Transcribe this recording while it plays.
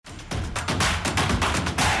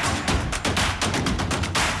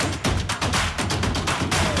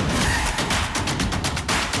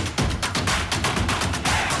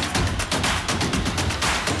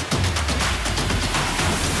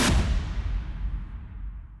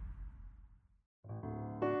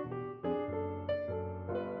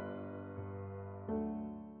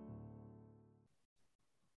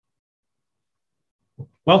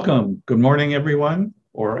Welcome. Good morning, everyone,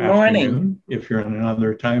 or Good morning. afternoon if you're in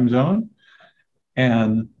another time zone.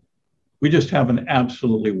 And we just have an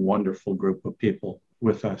absolutely wonderful group of people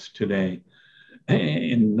with us today.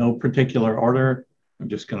 In no particular order, I'm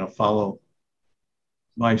just going to follow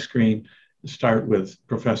my screen. Start with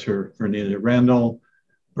Professor Vernita Randall,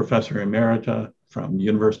 Professor Emerita from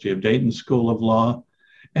University of Dayton School of Law,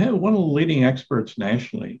 and one of the leading experts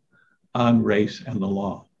nationally on race and the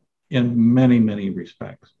law in many, many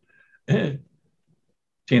respects. Tina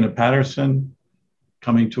Patterson,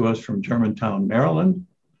 coming to us from Germantown, Maryland,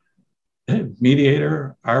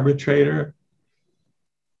 mediator, arbitrator,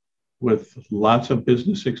 with lots of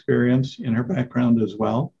business experience in her background as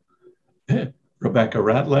well. Rebecca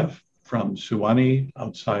Ratliff from Suwannee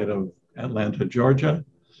outside of Atlanta, Georgia,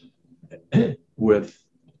 with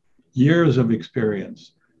years of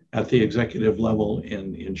experience at the executive level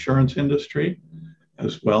in the insurance industry,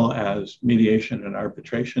 as well as mediation and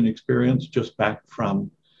arbitration experience, just back from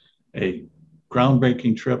a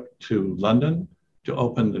groundbreaking trip to London to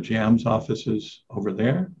open the JAMS offices over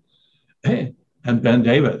there. And Ben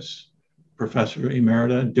Davis, Professor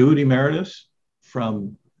Emerita, Dude Emeritus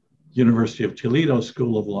from University of Toledo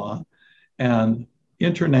School of Law, and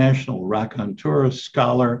international raconteur,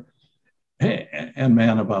 scholar, and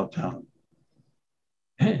man about town.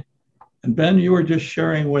 And Ben, you were just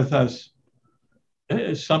sharing with us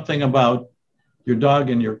something about your dog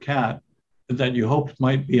and your cat that you hoped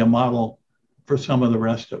might be a model for some of the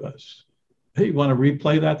rest of us. Hey, you want to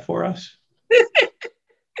replay that for us?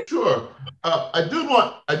 Sure. I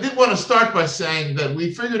did want to start by saying that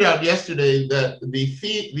we figured out yesterday that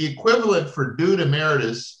the equivalent for dude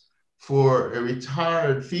emeritus for a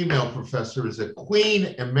retired female professor is a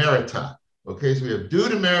queen emerita. Okay, so we have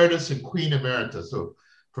dude emeritus and queen emerita. So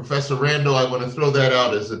Professor Randall, I want to throw that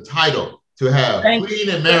out as a title to have Thank, queen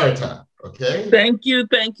emerita. Okay. thank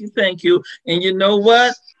you. And you know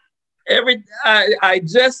what? I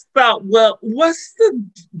just thought, well, what's the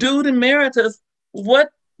dude emeritus? What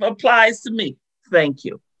applies to me? Thank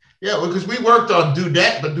you. Yeah, because we worked on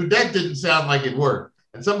Dudette, but Dudette didn't sound like it worked.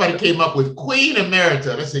 And somebody came up with Queen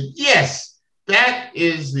Emerita. And I said, yes, that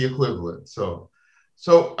is the equivalent. So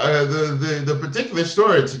the particular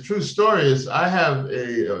story, it's a true story, is I have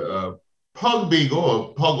a pug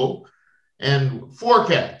beagle, a puggle, and four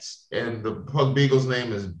cats. And the pug beagle's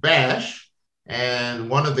name is Bash, and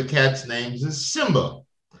one of the cats' names is Simba.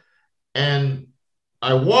 And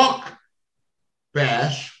I walk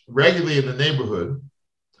Bash regularly in the neighborhood.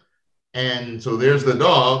 And so there's the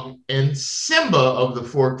dog, and Simba of the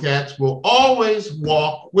four cats will always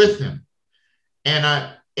walk with him.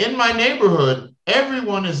 And in my neighborhood,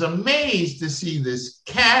 everyone is amazed to see this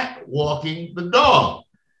cat walking the dog.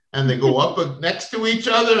 And they go up next to each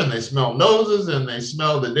other, and they smell noses, and they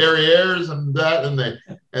smell the derrieres and that,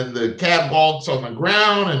 and the cat walks on the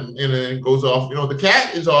ground, and it goes off. You know, the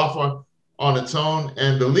cat is off on its own,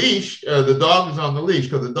 and the leash, the dog is on the leash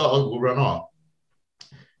because the dog will run off.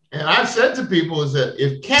 And I've said to people is that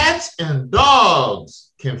if cats and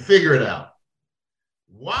dogs can figure it out,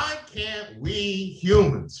 why can't we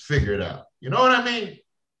humans figure it out? You know what I mean?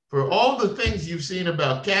 For all the things you've seen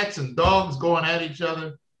about cats and dogs going at each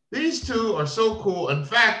other, these two are so cool. In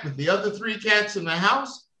fact, with the other three cats in the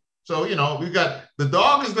house, so, you know, we've got the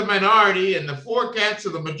dog is the minority and the four cats are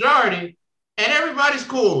the majority, and everybody's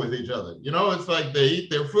cool with each other. You know, it's like they eat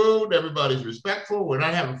their food, everybody's respectful. We're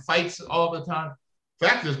not having fights all the time. In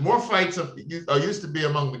fact, there's more fights used to be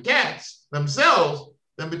among the cats themselves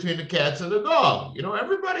than between the cats and the dog. You know,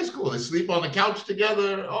 everybody's cool. They sleep on the couch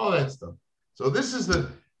together, all that stuff. So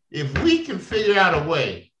if we can figure out a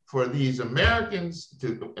way for these Americans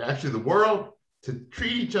to, actually the world, to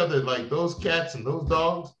treat each other like those cats and those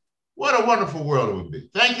dogs, what a wonderful world it would be.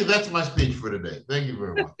 Thank you. That's my speech for today. Thank you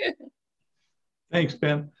very much. Thanks,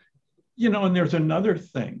 Ben. You know, and there's another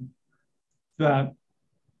thing that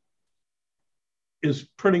is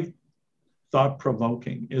pretty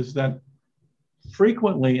thought-provoking, is that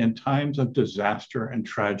frequently in times of disaster and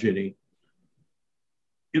tragedy,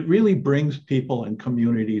 it really brings people and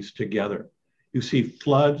communities together. You see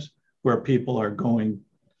floods where people are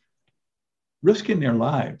risking their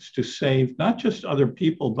lives to save not just other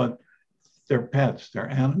people, but their pets, their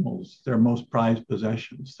animals, their most prized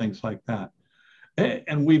possessions, things like that.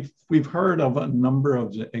 And we've heard of a number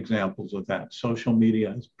of examples of that. Social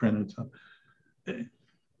media has printed some.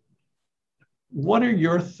 What are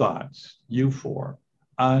your thoughts, you four,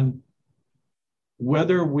 on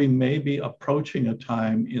whether we may be approaching a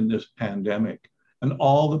time in this pandemic and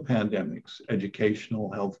all the pandemics,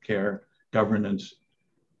 educational, healthcare, governance,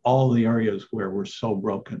 all the areas where we're so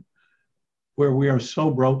broken, where we are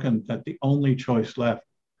so broken that the only choice left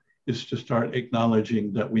is to start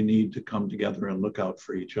acknowledging that we need to come together and look out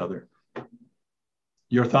for each other.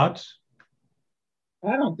 Your thoughts?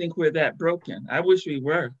 I don't think we're that broken. I wish we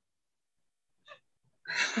were.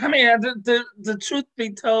 I mean, the truth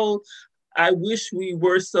be told, I wish we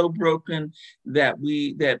were so broken that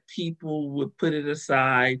people would put it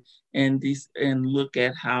aside and look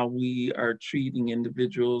at how we are treating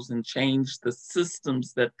individuals and change the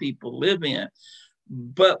systems that people live in.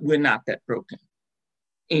 But we're not that broken.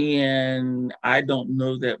 And I don't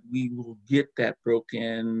know that we will get that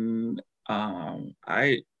broken.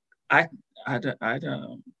 I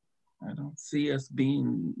don't see us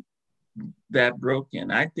being that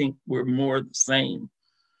broken. I think we're more the same.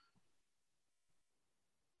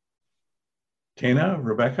 Tina,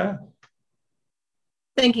 Rebecca?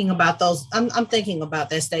 Thinking about those, I'm thinking about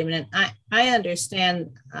that statement, and I understand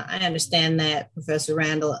that, Professor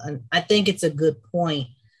Randall, and I think it's a good point.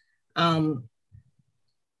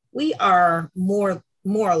 We are more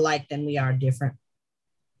alike than we are different,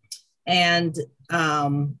 and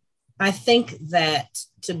I think that,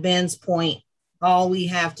 to Ben's point, all we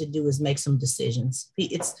have to do is make some decisions.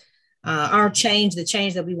 It's our change, the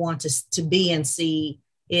change that we want to be and see,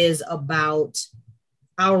 is about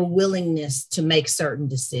our willingness to make certain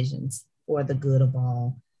decisions for the good of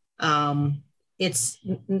all. It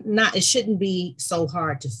shouldn't be so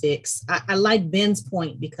hard to fix. I like Ben's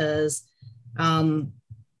point because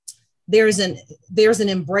there's an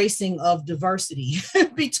embracing of diversity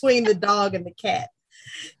between the dog and the cat.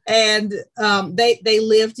 And they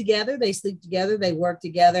live together, they sleep together, they work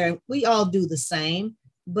together, and we all do the same.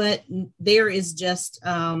 But there is just,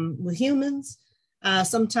 with humans,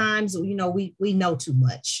 sometimes, we know too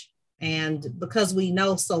much. And because we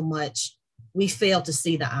know so much, we fail to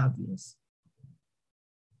see the obvious.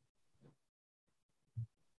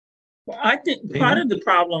 Well, I think part of the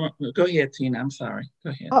problem, go ahead, Tina, I'm sorry,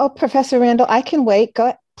 go ahead. Oh, Professor Randall, I can wait. Go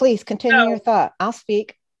ahead. Please continue your thought. I'll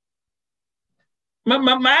speak.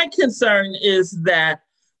 My concern is that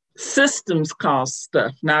systems cause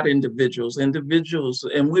stuff, not individuals. Individuals,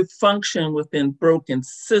 and we function within broken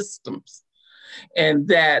systems. And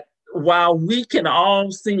that while we can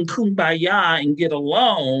all sing Kumbaya and get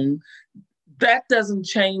along, that doesn't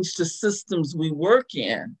change the systems we work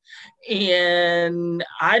in. And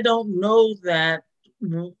I don't know that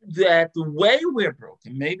the way we're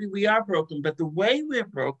broken, maybe we are broken, but the way we're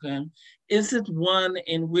broken isn't one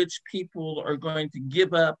in which people are going to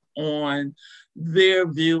give up on their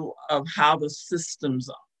view of how the systems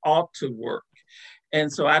ought to work.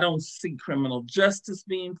 And so I don't see criminal justice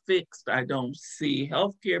being fixed. I don't see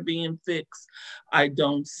healthcare being fixed. I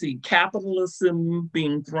don't see capitalism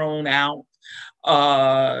being thrown out.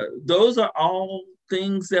 Those are all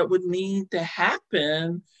things that would need to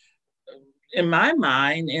happen in my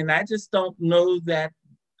mind. And I just don't know that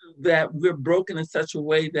we're broken in such a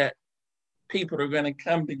way that people are going to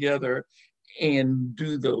come together and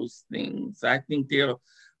do those things. I think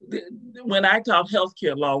when I talk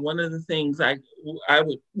healthcare law, one of the things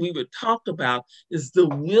we would talk about is the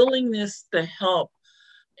willingness to help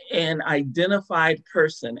an identified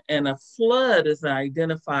person, and a flood is an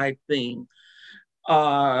identified thing,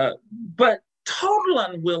 but total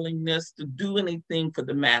unwillingness to do anything for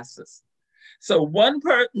the masses. So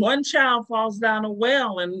one child falls down a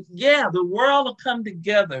well, and the world will come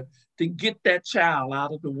together to get that child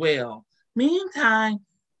out of the well. Meantime,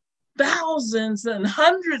 thousands and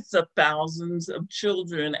hundreds of thousands of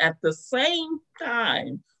children at the same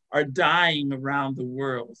time are dying around the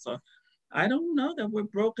world. So I don't know that we're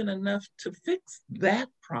broken enough to fix that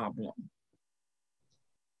problem.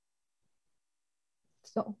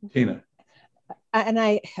 So, Tina.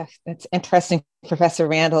 And it's interesting, Professor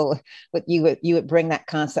Randall, what you would bring that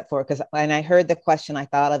concept for, because when I heard the question, I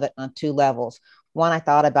thought of it on two levels. One, I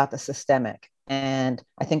thought about the systemic. And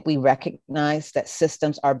I think we recognize that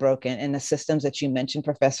systems are broken, and the systems that you mentioned,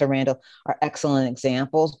 Professor Randall, are excellent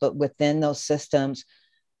examples. But within those systems,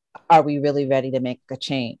 are we really ready to make a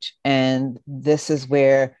change? And this is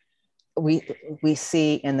where we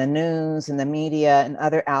see in the news, in the media, and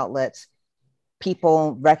other outlets,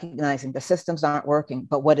 people recognizing the systems aren't working,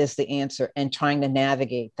 but what is the answer, and trying to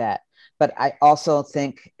navigate that. But I also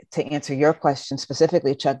think, to answer your question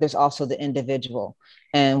specifically, Chuck, there's also the individual.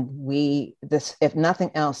 And if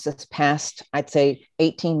nothing else, this past, I'd say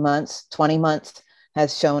 18 months, 20 months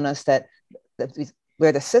has shown us that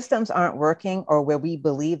where the systems aren't working, or where we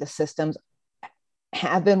believe the systems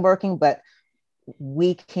have been working, but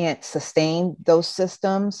we can't sustain those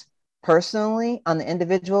systems personally on the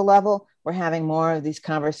individual level, we're having more of these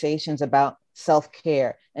conversations about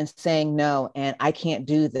self-care and saying no, and I can't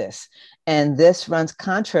do this. And this runs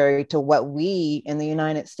contrary to what we in the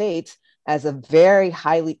United States, as a very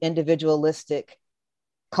highly individualistic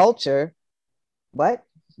culture, what?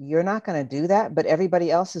 You're not going to do that, but everybody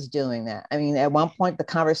else is doing that. I mean, at one point, the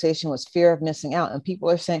conversation was fear of missing out, and people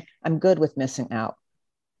are saying, I'm good with missing out.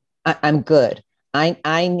 I'm good.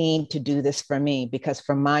 I need to do this for me, because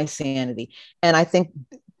for my sanity. And I think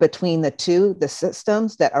between the two, the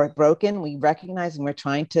systems that are broken, we recognize, and we're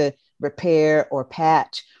trying to repair or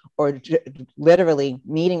patch, or literally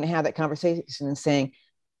needing to have that conversation and saying,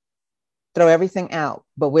 throw everything out,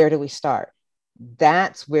 but where do we start?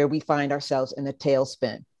 That's where we find ourselves in the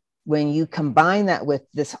tailspin. When you combine that with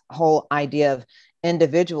this whole idea of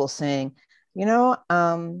individuals saying, you know,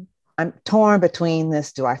 I'm torn between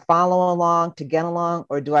this. Do I follow along to get along?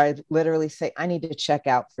 Or do I literally say, I need to check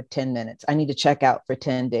out for 10 minutes. I need to check out for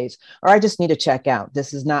 10 days, or I just need to check out.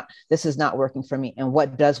 This is not working for me. And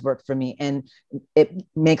what does work for me? And it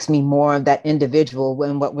makes me more of that individual,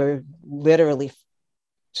 when what we're literally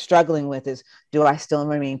struggling with is, do I still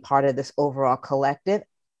remain part of this overall collective,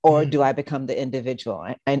 or do I become the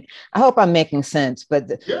individual? And I hope I'm making sense. But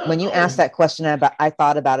when you asked that question, I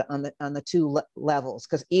thought about it on the two levels,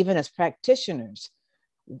 because even as practitioners,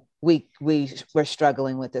 we're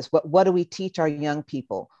struggling with this. What do we teach our young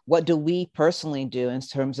people? What do we personally do in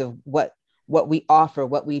terms of what we offer,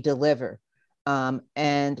 what we deliver,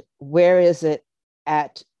 and where is it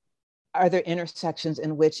at? Are there intersections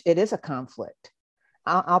in which it is a conflict?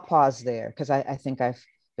 I'll pause there, because I think I've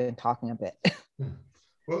been talking a bit.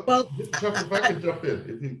 Well, Chuck, if I could jump in,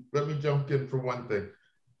 if you let me jump in for one thing,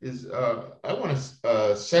 is I want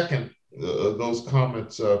to second those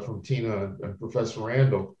comments from Tina and Professor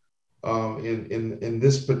Randall in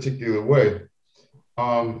this particular way.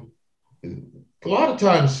 A lot of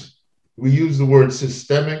times we use the word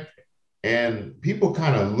systemic, and people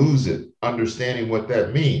kind of lose it, understanding what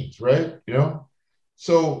that means, right? You know,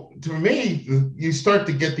 so to me, you start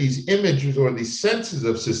to get these images or these senses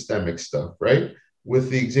of systemic stuff, right?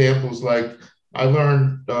 With the examples like I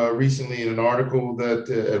learned recently in an article that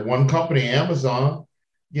at one company, Amazon,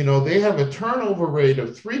 you know, they have a turnover rate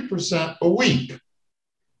of 3% a week.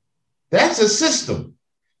 That's a system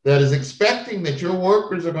that is expecting that your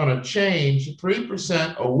workers are going to change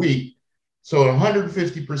 3% a week, so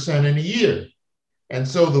 150% in a year. And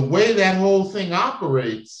so the way that whole thing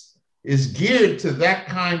operates is geared to that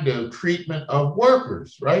kind of treatment of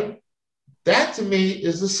workers, right? That to me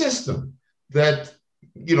is a system that,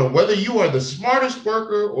 you know, whether you are the smartest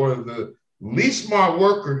worker or the least smart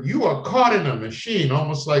worker, you are caught in a machine,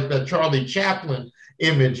 almost like that Charlie Chaplin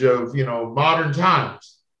image of, you know, modern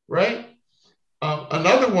times, right?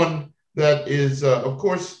 Another one that is, of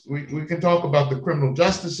course, we can talk about the criminal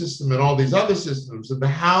justice system and all these other systems and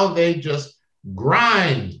how they just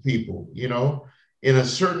grind people, you know, in a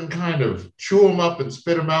certain kind of chew them up and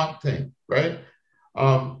spit them out thing, right?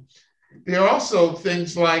 There are also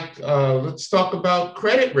things like, let's talk about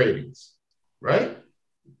credit ratings, right?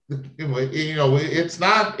 You know, it's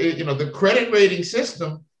not, you know, the credit rating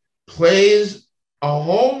system plays a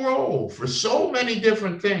whole role for so many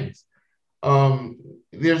different things.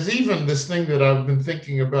 There's even this thing that I've been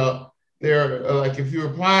thinking about there, like if you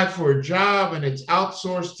apply for a job and it's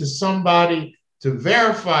outsourced to somebody to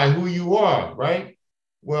verify who you are, right?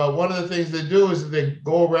 Well, one of the things they do is they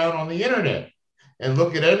go around on the internet and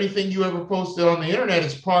look at everything you ever posted on the internet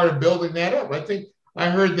as part of building that up. I think I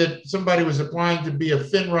heard that somebody was applying to be a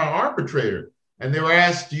FINRA arbitrator and they were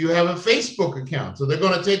asked, do you have a Facebook account? So they're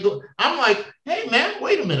going to take, I'm like, hey man,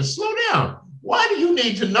 wait a minute, slow down. Why do you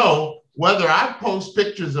need to know whether I post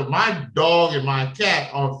pictures of my dog and my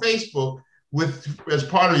cat on Facebook as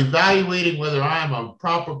part of evaluating whether I'm a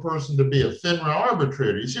proper person to be a FINRA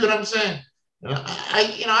arbitrator? You see what I'm saying? And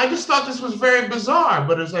I just thought this was very bizarre,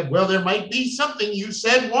 but it's like, well, there might be something you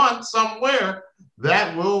said once somewhere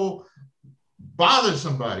that will bother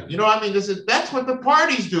somebody. You know, I mean, that's what the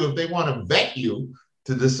parties do if they want to vet you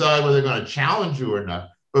to decide whether they're going to challenge you or not.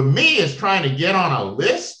 But me as trying to get on a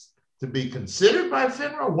list to be considered by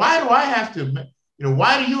FINRA, why do I have to, you know,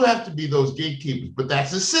 why do you have to be those gatekeepers? But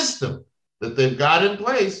that's a system that they've got in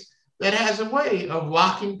place that has a way of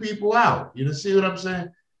locking people out. You know, see what I'm saying?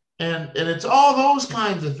 And it's all those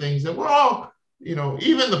kinds of things that we're all, you know,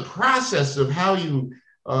 even the process of how you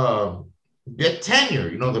get tenure,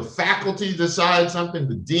 you know, the faculty decide something,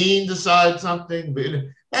 the dean decides something,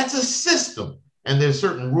 that's a system. And there's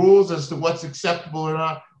certain rules as to what's acceptable or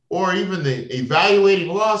not, or even the evaluating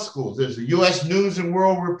law schools. There's the US News and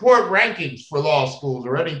World Report rankings for law schools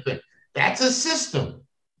or anything. That's a system.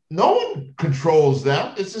 No one controls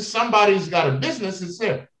them. It's just somebody's got a business, it's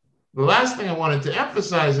there. the last thing I wanted to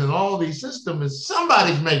emphasize in all these systems is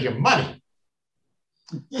somebody's making money.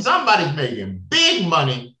 Somebody's making big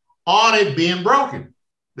money on it being broken.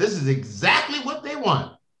 This is exactly what they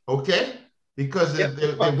want, okay? Because they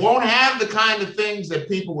won't have the kind of things that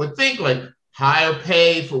people would think, like higher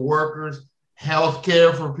pay for workers, health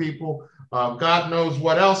care for people, God knows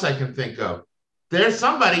what else I can think of. There's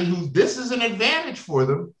somebody who this is an advantage for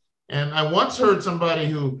them. And I once heard somebody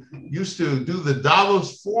who used to do the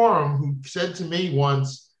Davos Forum who said to me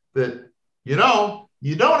once that, you know,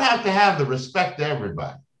 you don't have to have the respect to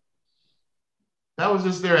everybody. That was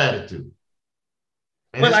just their attitude.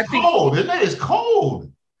 And well, it's cold, isn't it? It's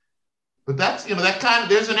cold. But that's, you know, that kind of,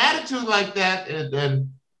 there's an attitude like that.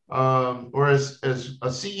 Or as a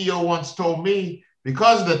CEO once told me,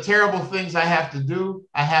 because of the terrible things I have to do,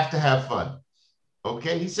 I have to have fun.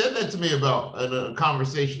 Okay, he said that to me about in a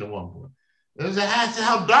conversation at one point. That's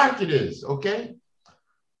how dark it is, okay?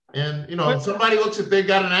 And, you know, if somebody looks at they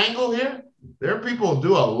got an angle here, there are people who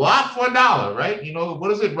do a lot for $1, right? You know,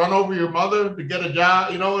 what is it? Run over your mother to get a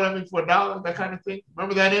job, you know what I mean, for $1, that kind of thing.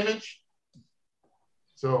 Remember that image?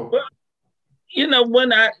 So. Well, you know,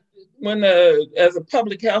 when as a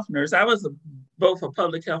public health nurse, I was both a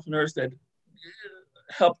public health nurse that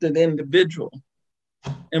helped an individual.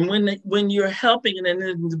 And when you're helping an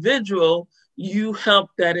individual, you help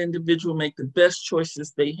that individual make the best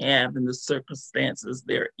choices they have in the circumstances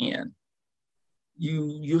they're in.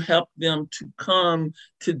 You help them to come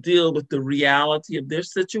to deal with the reality of their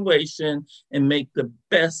situation and make the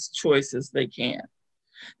best choices they can.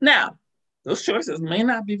 Now, those choices may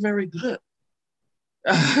not be very good.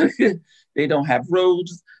 They don't have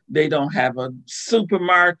roads. They don't have a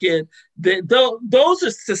supermarket. Those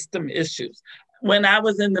are system issues. When I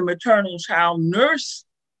was in the maternal child nurse,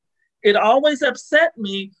 it always upset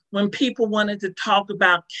me when people wanted to talk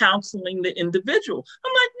about counseling the individual.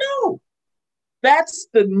 I'm like, no, that's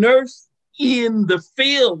the nurse in the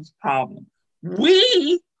field's problem.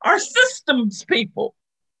 We are systems people.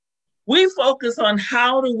 We focus on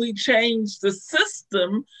how do we change the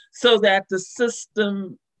system so that the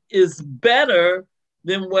system is better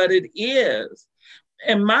than what it is.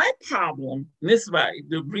 And my problem, and this is why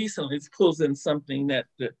recently it pulls in something that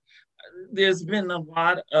there's been a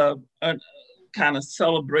lot of kind of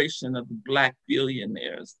celebration of the Black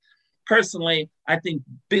billionaires. Personally, I think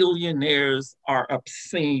billionaires are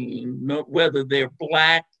obscene, whether they're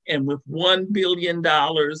Black and with $1 billion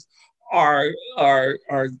are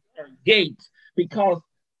Gates, because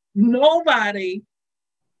nobody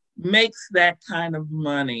makes that kind of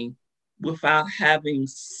money without having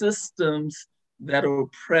systems that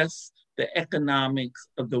oppress the economics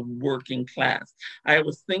of the working class. I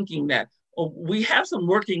was thinking that we have some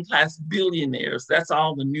working class billionaires. That's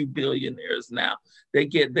all the new billionaires now.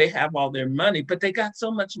 They have all their money, but they got so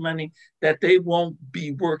much money that they won't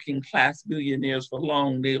be working class billionaires for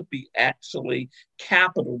long. They'll be actually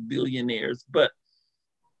capital billionaires. But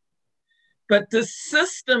the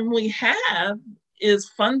system we have is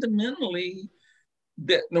fundamentally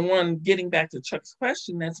the one, getting back to Chuck's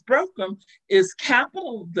question, that's broken is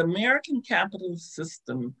capital. The American capital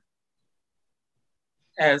system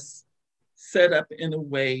has set up in a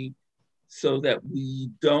way so that we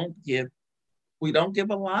don't give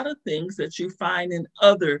a lot of things that you find in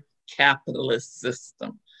other capitalist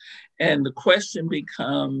systems. And the question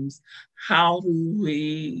becomes, how do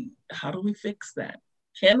we fix that?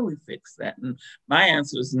 Can we fix that? And my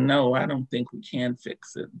answer is no, I don't think we can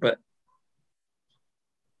fix it. But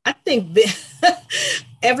I think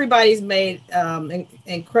everybody's made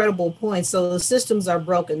incredible points. So the systems are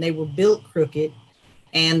broken. They were built crooked,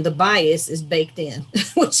 and the bias is baked in,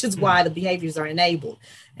 which is why the behaviors are enabled.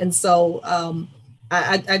 And so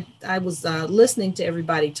I was listening to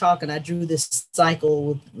everybody talk, and I drew this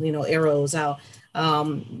cycle with, arrows out.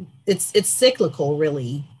 It's cyclical,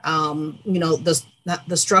 really.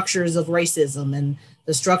 The structures of racism and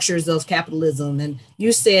the structures of capitalism. And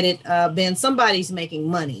you said it, Ben, somebody's making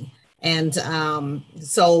money. And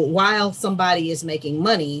so while somebody is making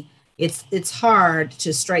money, it's hard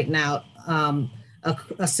to straighten out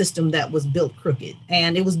a system that was built crooked.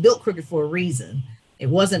 And it was built crooked for a reason. It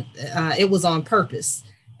wasn't, it was on purpose.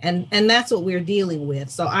 And that's what we're dealing with.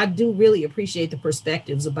 So I do really appreciate the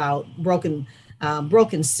perspectives about broken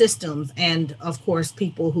systems, and of course,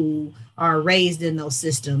 people who are raised in those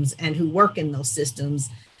systems and who work in those systems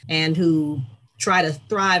and who try to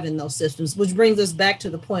thrive in those systems, which brings us back to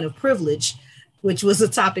the point of privilege, which was a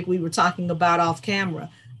topic we were talking about off camera.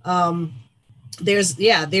 There is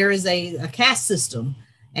a caste system,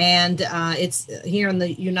 and it's here in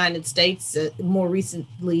the United States. More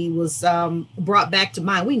recently was brought back to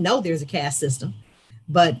mind. We know there's a caste system,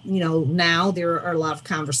 But now there are a lot of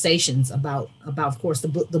conversations about of course, the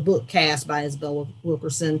book Caste by Isabel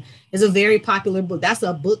Wilkerson is a very popular book. That's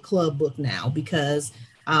a book club book now, because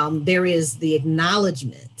there is the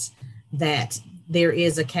acknowledgement that there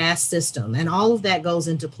is a caste system, and all of that goes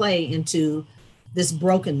into play into this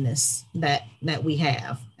brokenness that we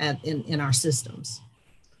have in our systems.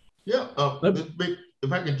 Yeah,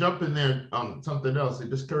 if I could jump in there on something else, it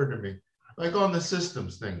just occurred to me, like on the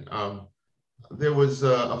systems thing. There was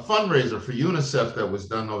a fundraiser for UNICEF that was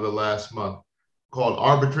done over the last month called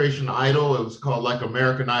Arbitration Idol. It was called like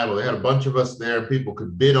American Idol. They had a bunch of us there, and people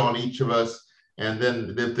could bid on each of us. And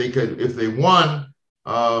then if they won,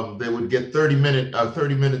 they would get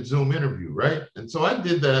 30-minute Zoom interview, right? And so I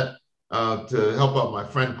did that to help out my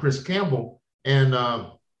friend Chris Campbell. And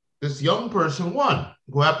this young person won,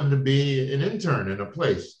 who happened to be an intern in a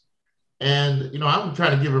place. And, I'm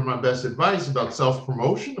trying to give her my best advice about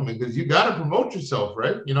self-promotion. I mean, because you got to promote yourself,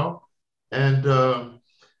 right? And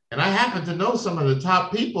I happen to know some of the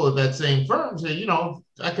top people at that same firm. So,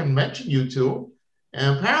 I can mention you to.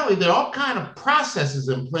 And apparently there are all kind of processes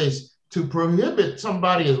in place to prohibit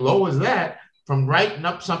somebody as low as that from writing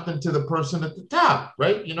up something to the person at the top,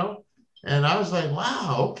 right? And I was like,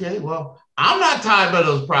 wow, okay, well, I'm not tied by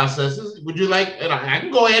those processes. Would you like, and I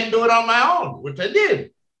can go ahead and do it on my own, which I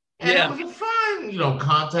did. And it was a fine,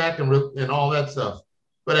 contact and all that stuff.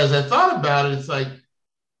 But as I thought about it, it's like,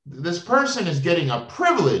 this person is getting a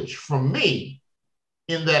privilege from me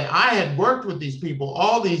in that I had worked with these people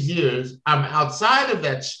all these years. I'm outside of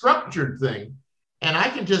that structured thing, and I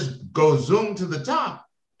can just go Zoom to the top.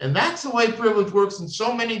 And that's the way privilege works in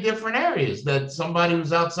so many different areas, that somebody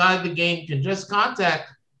who's outside the game can just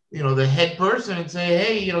contact, the head person and say,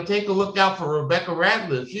 hey, take a look out for Rebecca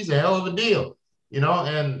Ratliff. She's a hell of a deal.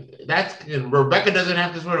 And Rebecca doesn't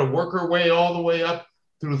have to sort of work her way all the way up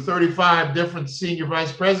through 35 different senior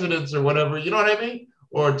vice presidents or whatever, you know what I mean?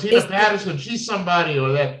 Or Tina Patterson, she's somebody,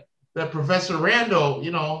 or that Professor Randall,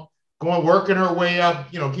 working her way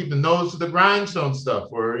up, keep the nose to the grindstone stuff,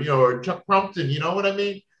 or Chuck Crumpton, you know what I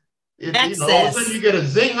mean? All of a sudden you get a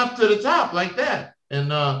zing up to the top like that,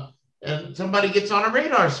 and somebody gets on a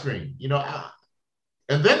radar screen,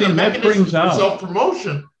 and then the mechanism for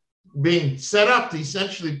self-promotion being set up to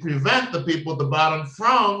essentially prevent the people at the bottom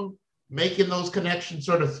from making those connections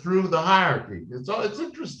sort of through the hierarchy. It's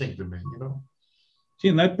interesting to me, See,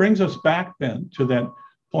 and that brings us back then to that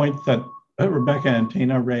point that Rebecca and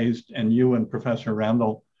Tina raised, and you and Professor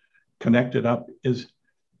Randall connected up, is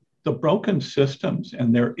the broken systems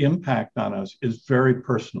and their impact on us is very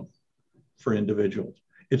personal for individuals.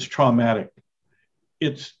 It's traumatic.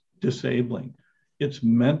 It's disabling. It's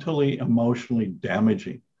mentally, emotionally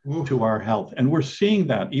damaging to our health. And we're seeing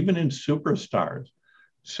that even in superstars,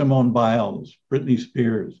 Simone Biles, Britney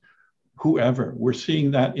Spears, whoever. We're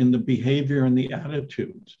seeing that in the behavior and the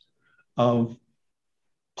attitudes of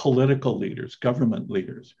political leaders, government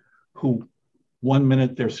leaders, who 1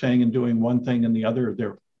 minute they're saying and doing one thing, and the other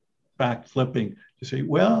they're back flipping to say,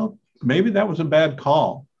 well, maybe that was a bad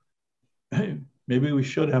call. Maybe we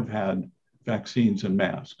should have had vaccines and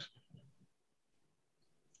masks.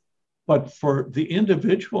 But for the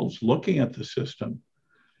individuals looking at the system,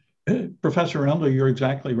 Professor Randall, you're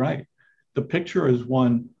exactly right. The picture is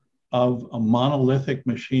one of a monolithic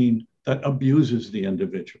machine that abuses the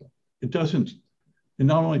individual. It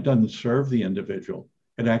not only doesn't serve the individual,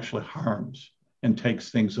 it actually harms and takes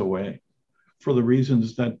things away for the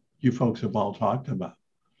reasons that you folks have all talked about.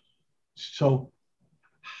 So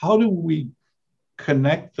how do we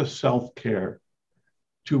connect the self-care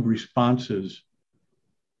to responses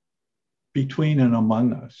between and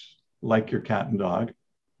among us, like your cat and dog,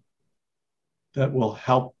 that will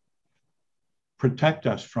help protect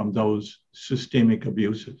us from those systemic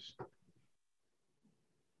abuses?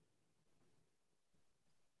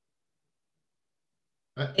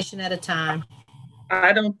 At a time.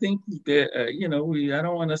 I don't think that, I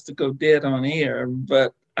don't want us to go dead on air,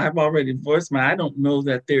 but I've already voiced I don't know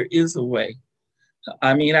that there is a way.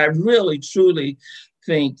 I mean, I really, truly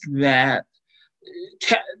think that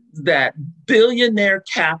billionaire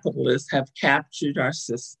capitalists have captured our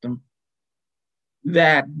system,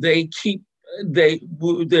 that there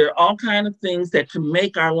are all kinds of things that can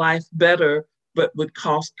make our life better, but would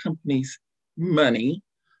cost companies money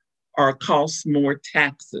or cost more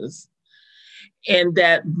taxes. And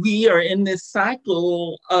that we are in this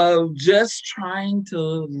cycle of just trying to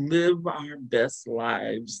live our best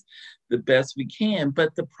lives the best we can.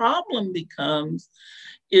 But the problem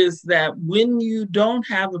is that when you don't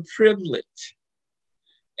have a privilege,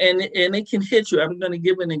 and it can hit you. I'm going to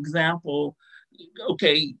give an example.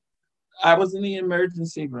 Okay, I was in the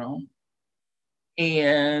emergency room,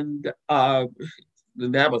 And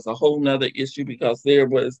that was a whole nother issue because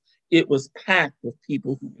it was packed with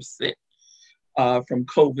people who were sick from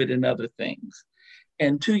COVID and other things.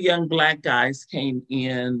 And two young Black guys came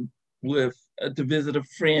in to visit a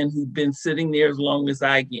friend who'd been sitting there as long as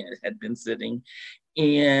I had been sitting.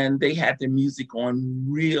 And they had their music on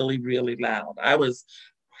really, really loud. I was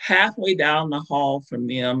halfway down the hall from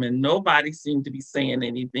them and nobody seemed to be saying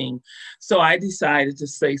anything. So I decided to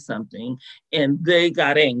say something and they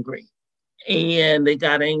got angry. And they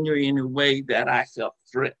got angry in a way that I felt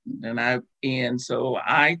threatened. And so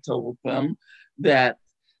I told them that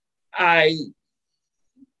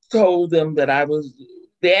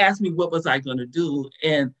they asked me what was I going to do.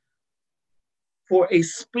 And for a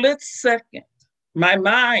split second, my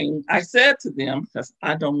mind, I said to them, because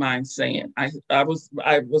I don't mind saying, I was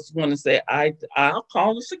going to say, I'll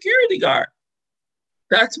call the security guard.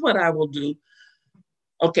 That's what I will do.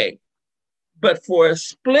 Okay. But for a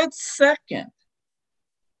split second,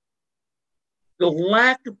 the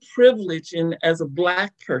lack of privilege as a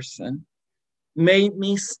Black person made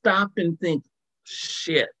me stop and think,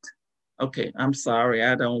 shit. Okay, I'm sorry,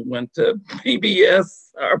 I don't want to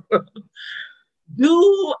PBS.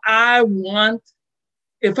 Do I want,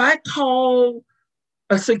 if I call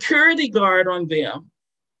a security guard on them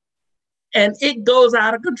and it goes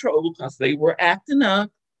out of control because they were acting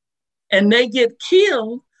up and they get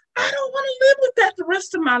killed, I don't want to live with that the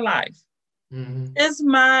rest of my life. Mm-hmm. Is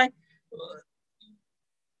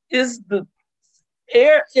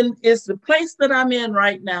the place that I'm in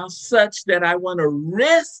right now such that I want to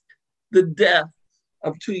risk the death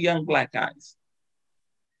of two young Black guys?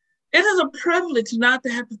 It is a privilege not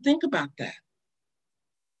to have to think about that.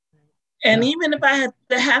 And even if I had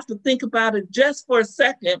to have to think about it just for a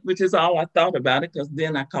second, which is all I thought about it, because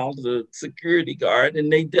then I called the security guard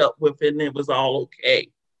and they dealt with it and it was all okay.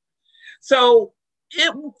 So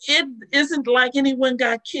it isn't like anyone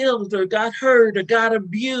got killed or got hurt or got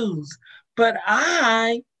abused, but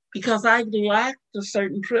because I lacked a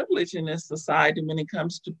certain privilege in this society when it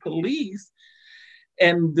comes to police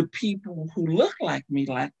and the people who look like me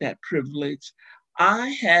lack that privilege, I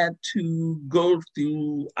had to go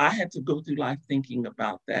through life thinking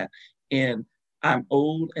about that. And I'm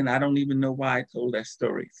old and I don't even know why I told that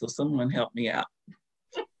story. So someone help me out.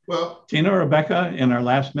 Well, Tina, Rebecca, in our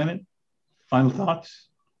last minute, final thoughts?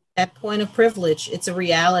 That point of privilege, it's a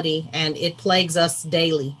reality and it plagues us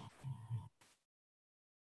daily.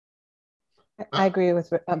 I agree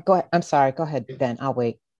with, go ahead. I'm sorry, go ahead, Ben, I'll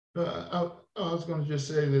wait. I was going to just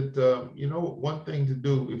say that, one thing to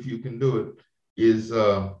do, if you can do it, is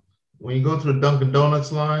when you go to the Dunkin'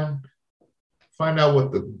 Donuts line, find out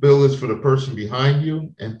what the bill is for the person behind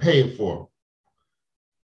you and pay it for them.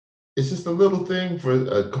 It's just a little thing for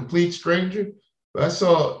a complete stranger. But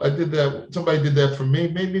I did that, somebody did that for me,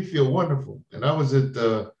 made me feel wonderful. And I was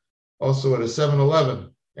also at a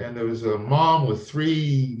 7-Eleven, and there was a mom with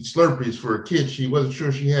 3 Slurpees for a kid. She wasn't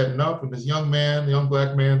sure she had enough. And this young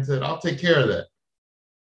Black man said, I'll take care of that.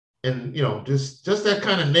 And, just that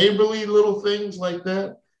kind of neighborly little things like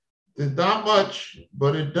that. There's not much,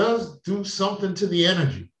 but it does do something to the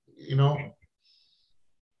energy,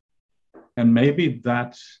 And maybe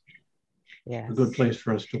that's a good place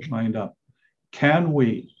for us to wind up. Can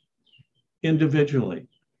we individually,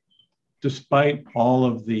 despite all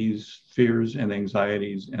of these fears and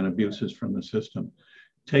anxieties and abuses from the system,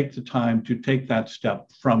 take the time to take that step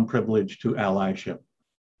from privilege to allyship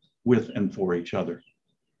with and for each other?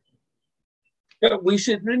 We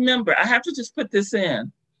should remember, I have to just put this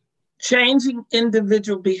in, changing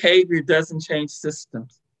individual behavior doesn't change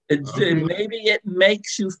systems. Maybe it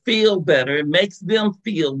makes you feel better, it makes them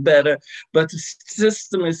feel better, but the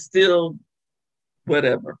system is still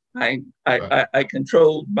whatever. I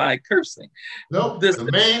control by cursing. No, the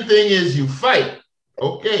main thing is you fight.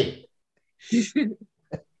 Okay.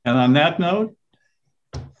 And on that note,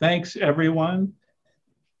 thanks everyone.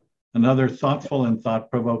 Another thoughtful and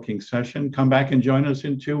thought-provoking session. Come back and join us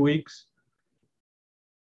in 2 weeks.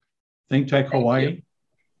 ThinkTech Hawaii.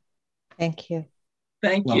 Thank you.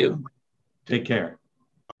 Thank you. Take care.